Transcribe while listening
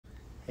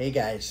Hey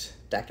guys,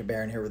 Dr.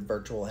 Barron here with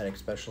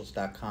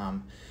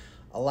virtualheadachespecialist.com.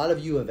 A lot of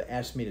you have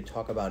asked me to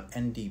talk about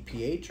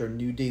NDPH, or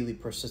New Daily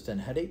Persistent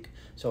Headache,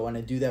 so I want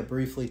to do that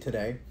briefly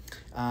today.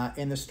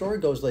 And the story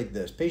goes like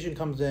this. Patient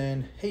comes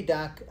in, hey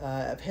doc,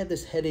 I've had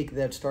this headache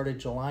that started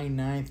July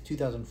 9th,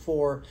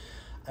 2004.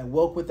 I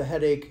woke with the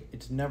headache.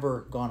 It's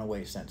never gone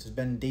away since. It's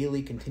been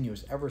daily,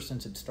 continuous ever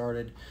since it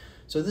started.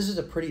 So this is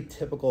a pretty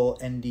typical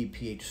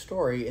NDPH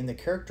story, and the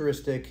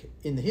characteristic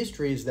in the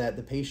history is that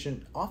the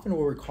patient often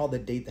will recall the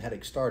date the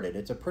headache started.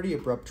 It's a pretty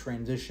abrupt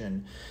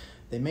transition.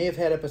 They may have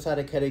had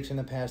episodic headaches in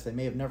the past, they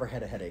may have never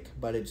had a headache,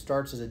 but it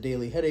starts as a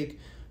daily headache,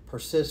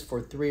 persists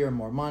for 3 or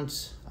more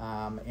months,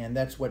 and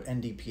that's what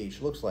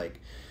NDPH looks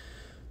like.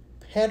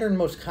 Pattern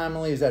most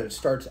commonly is that it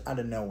starts out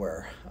of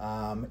nowhere.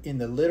 In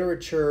the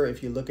literature,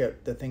 if you look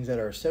at the things that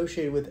are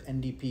associated with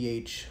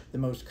NDPH, the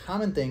most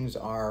common things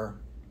are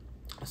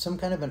some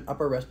kind of an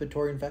upper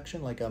respiratory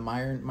infection, like a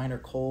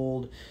minor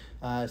cold,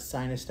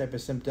 sinus type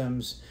of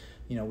symptoms.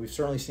 You know, we've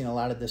certainly seen a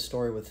lot of this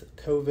story with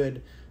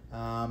COVID.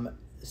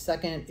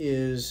 Second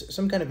is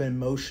some kind of an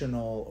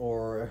emotional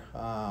or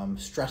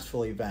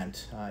stressful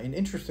event. And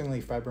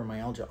interestingly,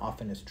 fibromyalgia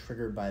often is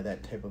triggered by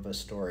that type of a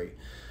story.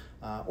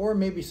 Or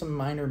maybe some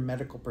minor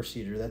medical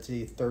procedure. That's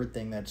the third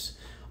thing that's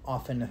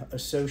often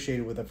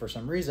associated with it for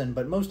some reason,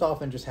 but most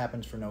often just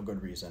happens for no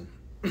good reason.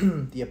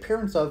 The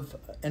appearance of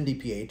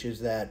NDPH is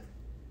that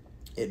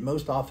it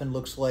most often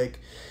looks like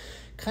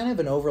kind of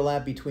an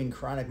overlap between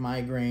chronic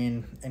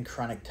migraine and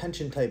chronic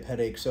tension type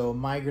headache. So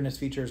migrainous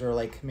features are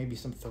like maybe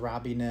some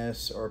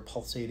throbbiness or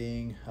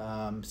pulsating,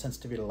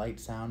 sensitivity to light,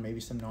 sound,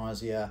 maybe some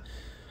nausea.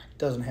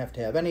 Doesn't have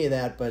to have any of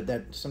that, but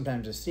that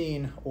sometimes is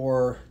seen.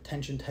 Or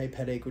tension type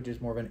headache, which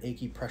is more of an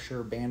achy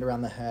pressure band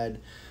around the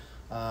head.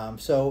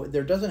 So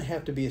there doesn't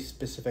have to be a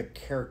specific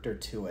character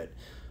to it,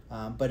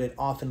 but it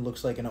often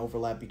looks like an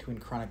overlap between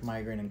chronic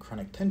migraine and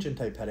chronic tension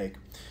type headache.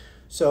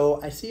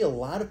 So I see a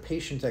lot of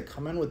patients that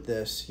come in with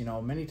this, you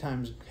know, many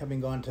times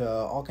having gone to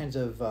all kinds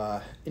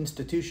of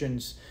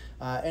institutions,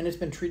 and it's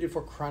been treated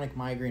for chronic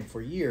migraine for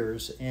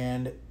years,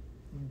 and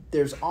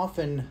there's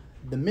often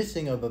the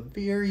missing of a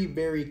very,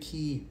 very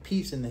key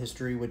piece in the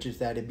history, which is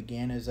that it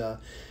began as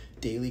a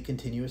daily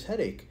continuous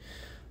headache.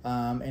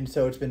 And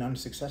so it's been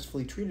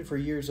unsuccessfully treated for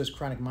years as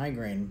chronic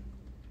migraine.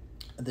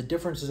 The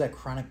difference is that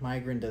chronic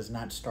migraine does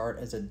not start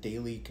as a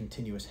daily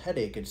continuous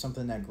headache. It's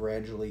something that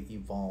gradually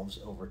evolves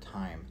over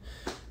time.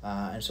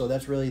 And so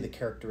that's really the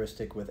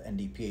characteristic with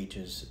NDPH,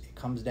 is it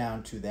comes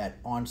down to that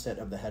onset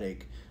of the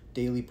headache,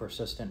 daily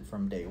persistent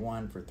from day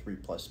one for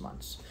 3+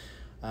 months.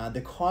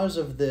 The cause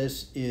of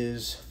this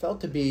is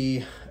felt to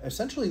be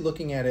essentially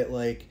looking at it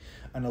like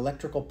an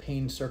electrical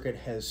pain circuit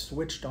has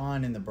switched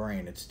on in the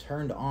brain. It's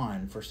turned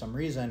on for some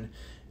reason,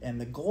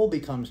 and the goal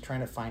becomes trying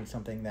to find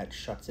something that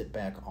shuts it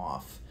back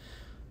off.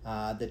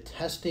 The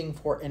testing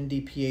for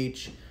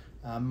NDPH,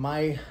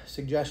 my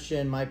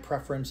suggestion, my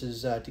preference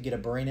is to get a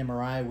brain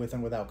MRI with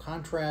and without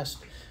contrast.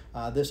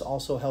 This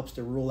also helps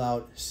to rule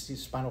out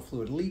spinal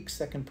fluid leaks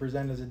that can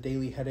present as a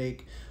daily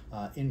headache,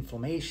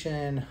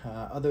 inflammation,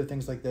 other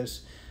things like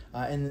this.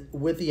 And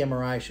with the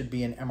MRI should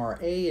be an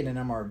MRA and an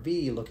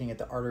MRV looking at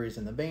the arteries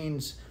and the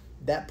veins.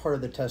 That part of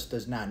the test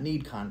does not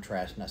need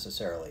contrast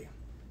necessarily.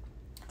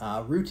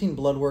 Routine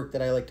blood work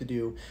that I like to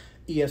do,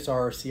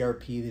 ESR,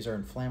 CRP, these are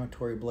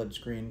inflammatory blood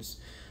screens,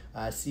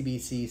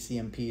 CBC,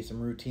 CMP, some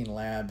routine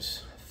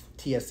labs,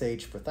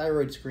 TSH for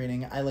thyroid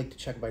screening. I like to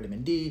check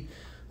vitamin D.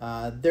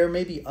 There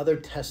may be other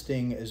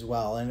testing as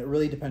well, and it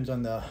really depends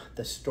on the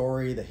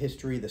story, the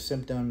history, the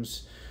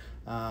symptoms.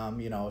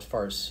 You know, as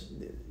far as,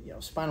 you know,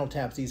 spinal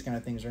taps, these kind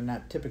of things are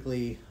not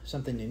typically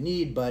something you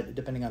need, but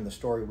depending on the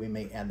story, we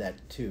may add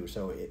that too,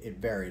 so it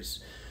varies.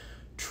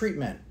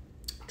 Treatment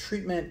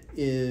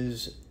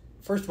is,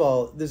 first of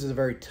all, this is a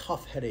very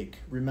tough headache.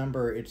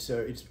 Remember, it's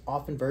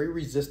often very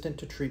resistant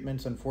to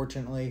treatments,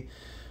 unfortunately.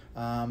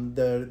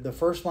 The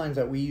first lines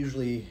that we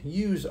usually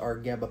use are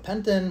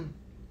gabapentin,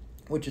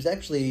 which is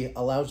actually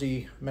a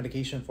lousy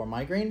medication for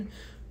migraine,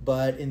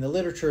 but in the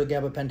literature,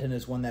 gabapentin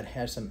is one that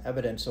has some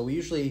evidence, so we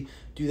usually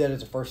do that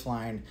as a first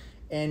line.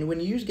 And when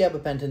you use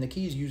gabapentin, the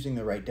key is using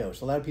the right dose.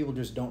 A lot of people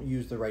just don't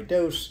use the right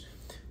dose.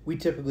 We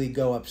typically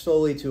go up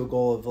slowly to a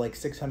goal of like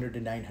 600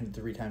 to 900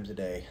 3 times a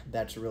day.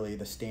 That's really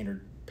the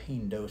standard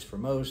pain dose for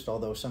most,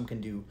 although some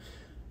can do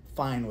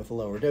fine with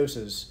lower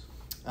doses.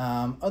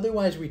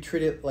 Otherwise, we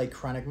treat it like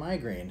chronic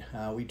migraine.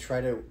 We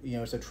try to, you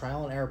know, it's a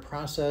trial and error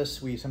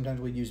process. Sometimes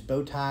we use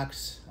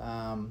Botox.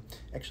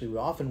 Actually,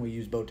 we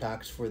use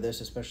Botox for this,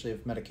 especially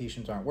if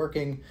medications aren't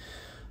working.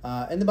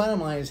 And the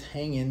bottom line is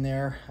hang in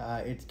there.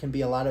 It can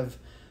be a lot of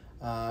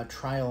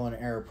trial and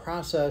error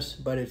process,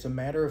 but it's a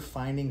matter of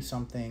finding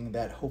something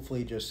that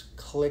hopefully just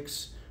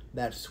clicks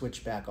that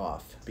switch back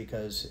off,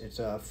 because it's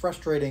a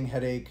frustrating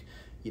headache.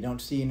 You don't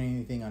see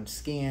anything on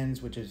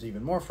scans, which is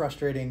even more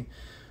frustrating.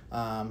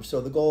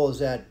 So the goal is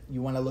that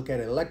you want to look at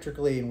it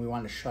electrically, and we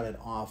want to shut it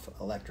off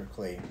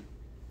electrically.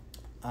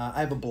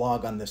 I have a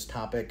blog on this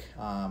topic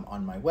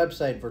on my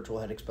website,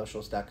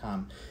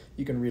 virtualheadachespecialist.com.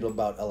 You can read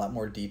about a lot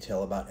more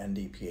detail about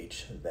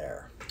NDPH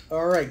there.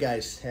 All right,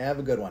 guys, have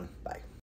a good one. Bye.